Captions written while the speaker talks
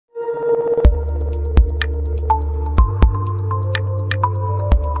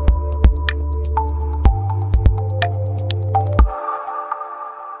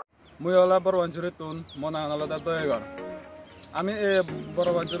Borapansury tun mona alada doegar আমি এই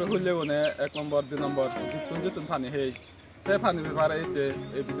Borapansury হইলে মানে 1 নম্বর 2 নম্বর জিতুন পানি হেই সে পানি ব্যাপারে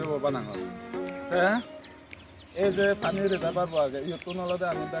এই ভিডিও বানানো হ্যাঁ এই যে পানি রেজার্ভার পাওয়া ইয়তুন আলাদা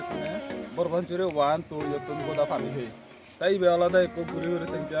আমি দেখনে Borapansury 1 2 ইয়তুন গোদা পানি হেই তাই বে আলাদা একটু ঘুরে ঘুরে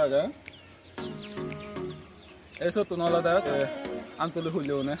তেমতে আগা এসো তুন আলাদা আন্তলে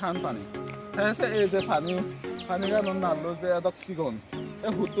হইলে মানে হান পানি হ্যাঁ সে এই যে পানি গান নালো যে আদক সিগন এ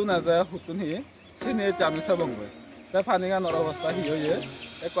হুতুন আজা হুতুন হি সিনে চামি সাবংবে তা পানি গানোর অবস্থা হিয়ে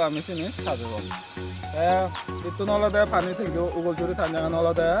এক আমি সিনে সাজব ইতুন আলাদা পানি থেকে Ugalsury Tanjang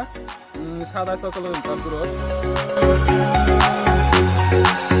আলাদা 7.5 কিলোমিটার দূর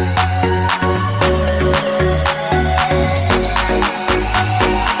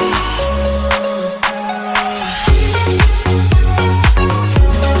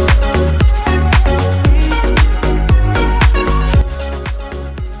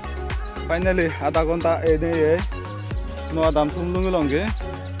Finally, ada konta ini no adam tumlungi longe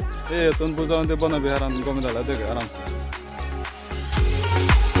tun buzawan de bana biharan gomidala dege aram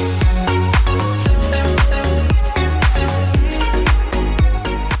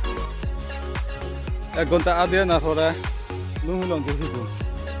ek konta adia na thora lungi longe hibu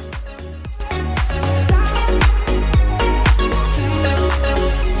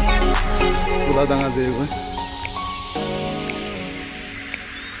pula danga dego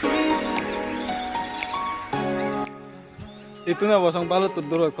itu na bosong balut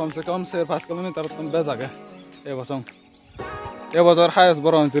duro komse kom se 5 kilometer tun bezaga e bosong e bozor highest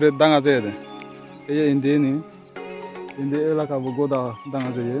Borapansury danga jede e indi elaka goda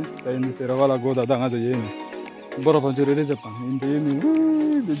danga jeye ta indi terwala goda danga jeye ni Borapansury re japan indi ni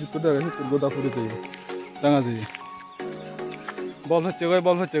de kuda he goda furi jeye danga jeye bol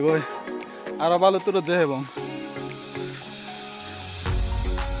hocche goi ara balut duro je hebong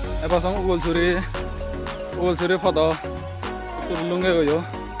e bosong Ugalsury photo lunge goyo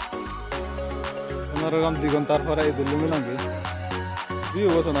onaram digon tar pore ei lunge lange view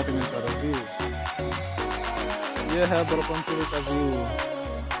goso na tumi tar view ye hai Borapansury ka view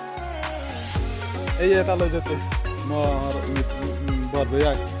ei eta lo jete mor bor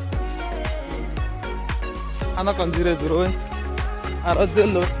ya ana kanjire duroi ar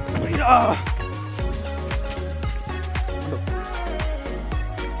ajelo ya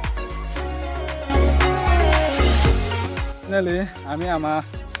Nele, ami ama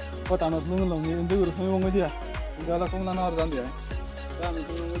kota not lungu longi indi guru sami mongo dia. Indala kongla na organ dia. Ta ami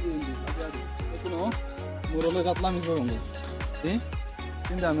lungu di indi. Itu no, murole gatla mi bongo.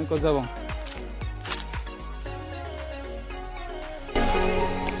 Tinda ami ko jabong.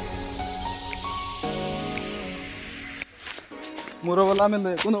 Murola mi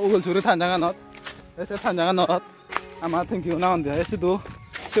le kuno Ugalsury Tanjang not. Ese Tanjang not. Ama thank you na on dia. Ese do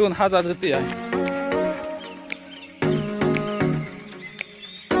segun hajar jeti ai.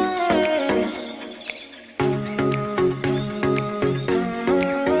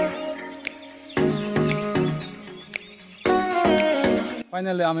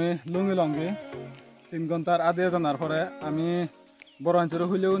 Finally, আমি লুঙ্গি লঙ্গি 3 ঘন্টার আধে জানার পরে আমি Borapansury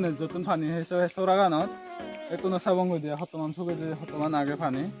হইলেও নে যতন পানি হেসে সরাগানত একুনো সাবং দিয়া হতমান সুগে যে হতমান আগে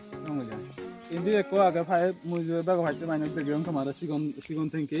পানি লঙ্গি দিয়া ইন্দি একো আগে ফাই মুজে বাগ ফাইতে মানে দেগম তোমার সিগন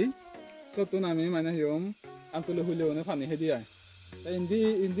থেকি সতন আমি মানে হিয়ম আন্তলে হইলেও নে পানি হে দিয়া তাই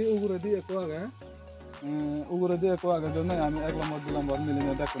ইন্দি উগুরে দি একো আগে জন্য আমি 1 নম্বর 2 নম্বর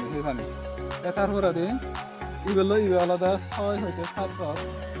মিলিনে দেখুন হে পানি তারপরে দি ইবেলো আলাদা 6 হইতে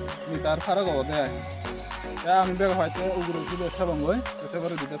 7 মিটার ফারাক হবে আমি বেগ হইতে উগুরে দিতে সাবং গই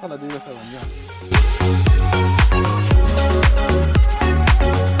এসেবারে দিতে ফলা দিবে সাবং যা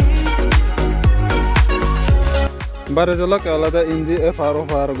বারে জলক আলাদা ইন্দি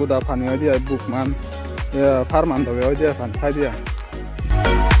ফার গুদা পানি দিয়া বুকমান ফারমান দবে দিয়া পানি খাই দিয়া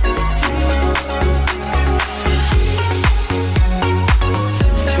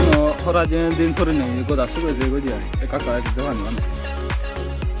hora din thori nei goda suge je godia ekaka de hani wan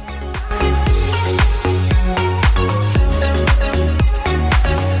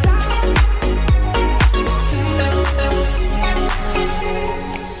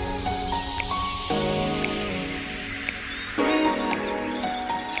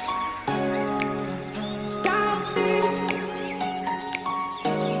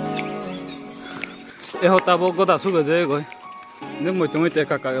e hota bo goda suge je goi nhưng mà chúng tôi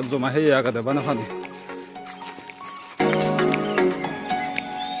cả dùng mà hay cả để bán nó phân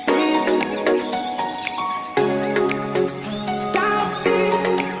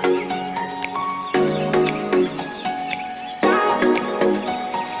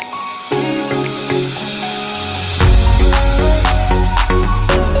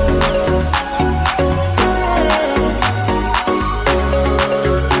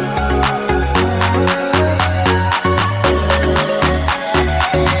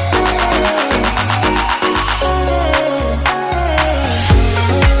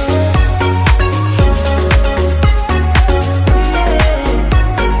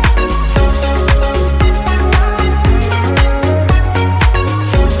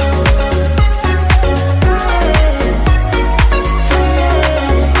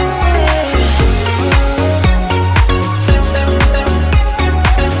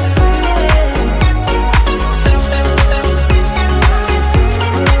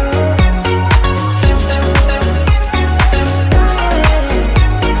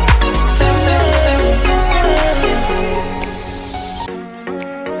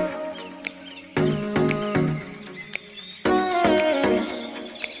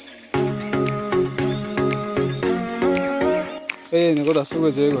ini kok dah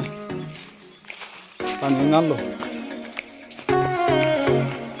suka juga. Paningan lo.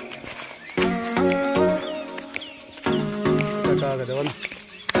 Kita ke depan.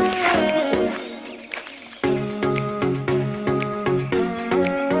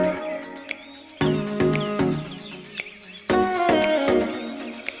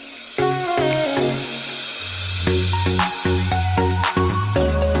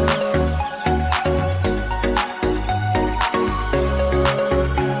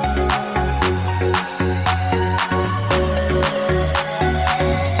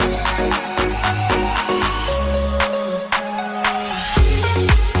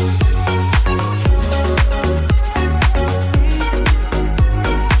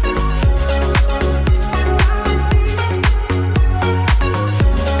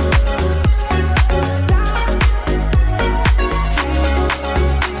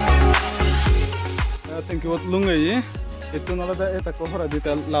 Buat lungai itu nala da eta ko hora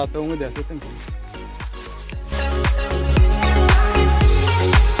detail la ta unga desa thank you.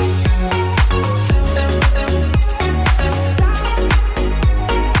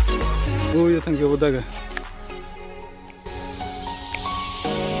 Oh ya thank you bodaga.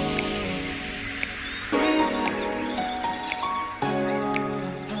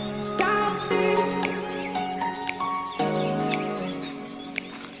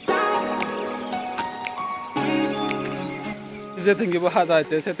 Setting ibu haza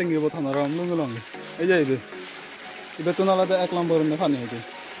aja, setting ibu tanah ram lung. Aja ibu tuh nala ada ek lambar nih fani itu.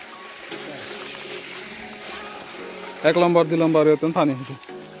 Ek lambar di lambar itu fani itu.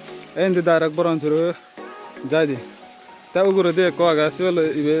 Ini direct Borapansury jadi. Tapi guru dia kau agak sih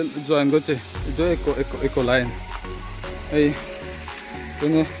ibu join goce, itu eko line.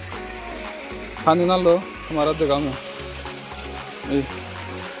 Ini fani nalo, kemarin tuh kamu.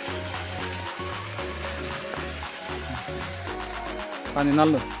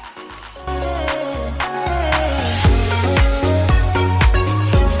 Paningan lo.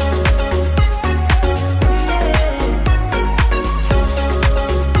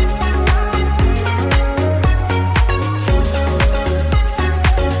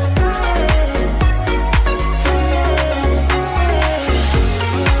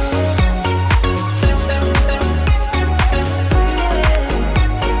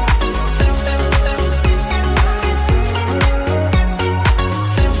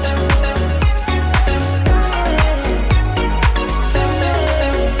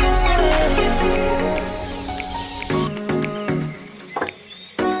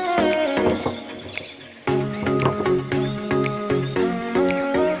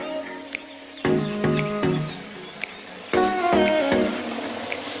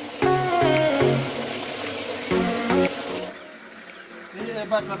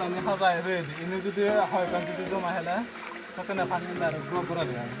 Baca tadi hazai ready. Ini jadi hal kan jadi cuma hela. Tapi nak panen dah grow pura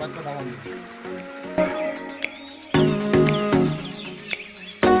dia. Baca tadi.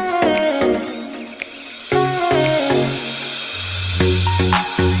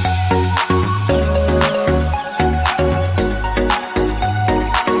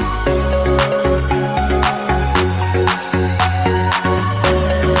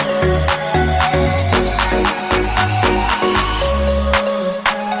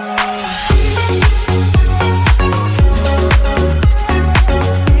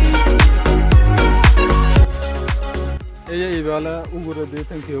 Wala ugura de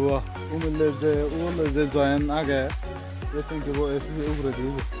thank you wa umle join aga ye thank you wa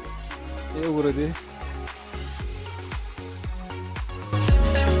ugura de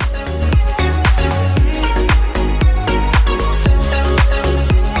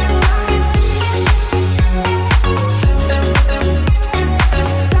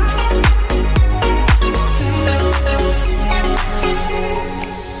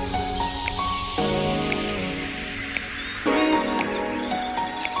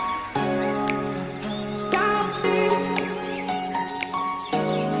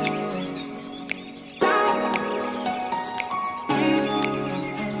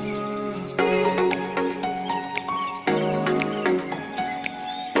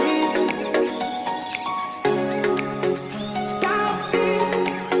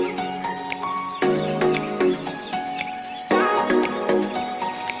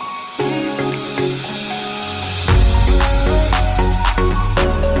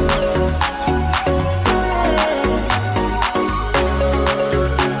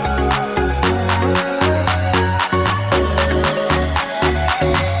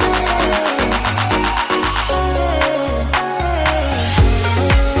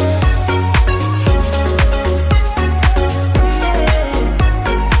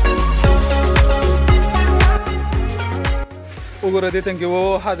ugure di thank you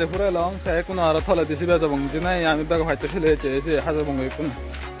haje pura long sai kuno aro thola disi beja bong jinai ami bego haite file che haje bong ikun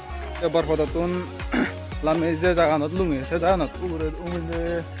ebar podatun lame je jaga not lungi se jaga not ugure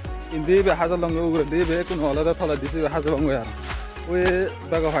umine indi be haje long ugure di be kuno ala thola disi haje bong yar we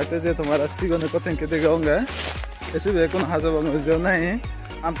bego haite je tomara sigone ko thank you de gonga ese be kuno haje bong je nai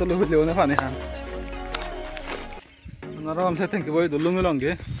am to lu le ne fani han nara am se thank you boy do lungi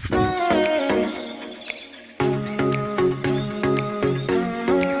longe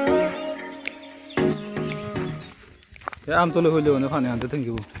am to le hole ne fani han thank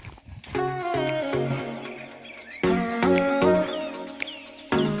you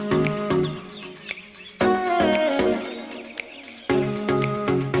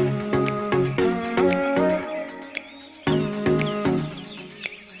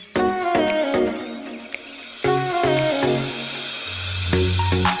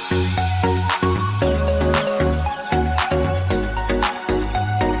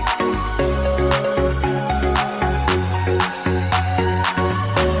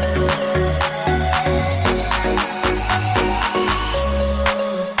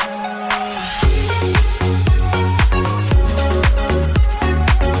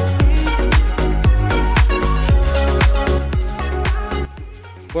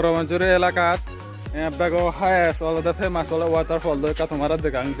Borapansury elakat bego highest all the famous all waterfall do ka tomara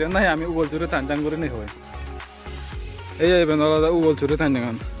degang je nai ami Ugalsury Tanjang guri nei hoy ei ben all the Ugalsury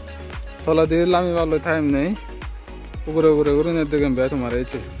Tanjang tola de lami ballo time nei ugure ne degam be tomara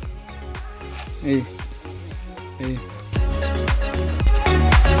eche ei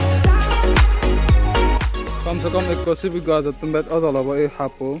कम से कम 81 बिघा तुम बेत अजला बे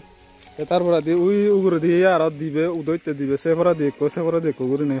हापो एतार बरा दि उई उगुर दि यार दिबे उदैते दिबे सेफरा देखो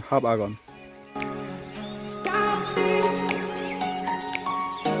गुरि नै हाब आगन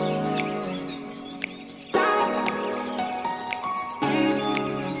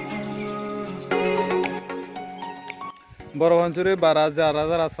Borapansury bara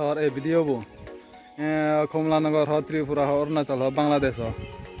jara sahar e video bo Komlanagor ho Tripura ho Arunachal ho Bangladesh ho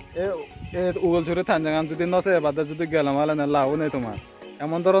e Ugalsury Tanjang jodi nose bada jodi gelam ala na law nei tomar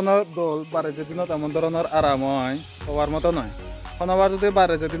এমন ধরনের দল বারে যেদিনত এমন ধরনের আরাম হয় সবার মতো নয় কোনোবার যদি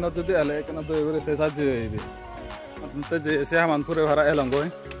বারে যেদিনত যদি এলে এখানে দই করে সে সাহায্য হইবে আপনার যে এসে হামানপুরে ভাড়া এলাম গই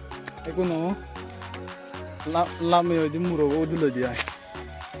এখনো লামি ওই যে মুরো দিল দিয়ে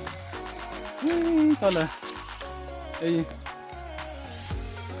তাহলে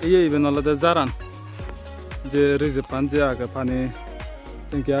এই ইভেন আলাদা জারান যে রিজেভ পান যে আগে পানি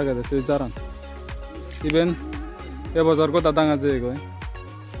ট্যাঙ্কি আগে সে জারান ইভেন এবছর কথা ডাঙা যে গই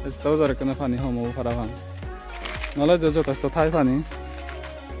Tahu zara kena fani homo farahan. Nala jojo tas to thai fani.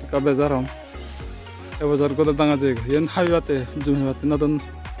 Kabe zaram. Ebo zar ko danga jeg. Yen haywate jumhate nadon.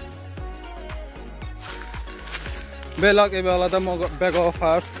 Belak ebe alada mo back of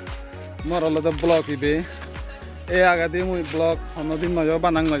fast. Mor alada block ibe. E aga di mui block hono din no yo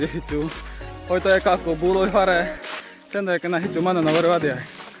banang no hitu. Hoyto eka ko buloi fare. Senda kena hitu mana na barwa dia.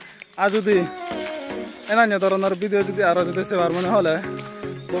 Ajudi enanya doronar video judi aro judi sebar mone hole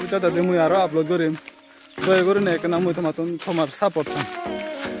ভবিষ্যতে যদি মুই আরো upload করিম দয়া করে নে কেন মুই তোমার সাপোর্ট চান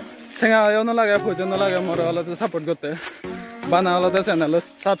ঠেঙা এও লাগে পয়সা লাগে মোর আলাদা সাপোর্ট করতে বানা আলাদা চ্যানেল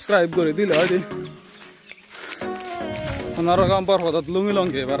সাবস্ক্রাইব করে দিলে হয় ওনারও কাম পর হঠাৎ লুঙ্গি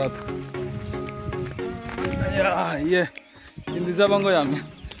লঙ্গে ভারত ইয়ে হিন্দি যাবাঙ্গ আমি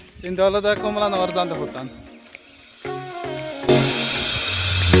কিন্তু আলাদা কমলা নগর জানতে হতাম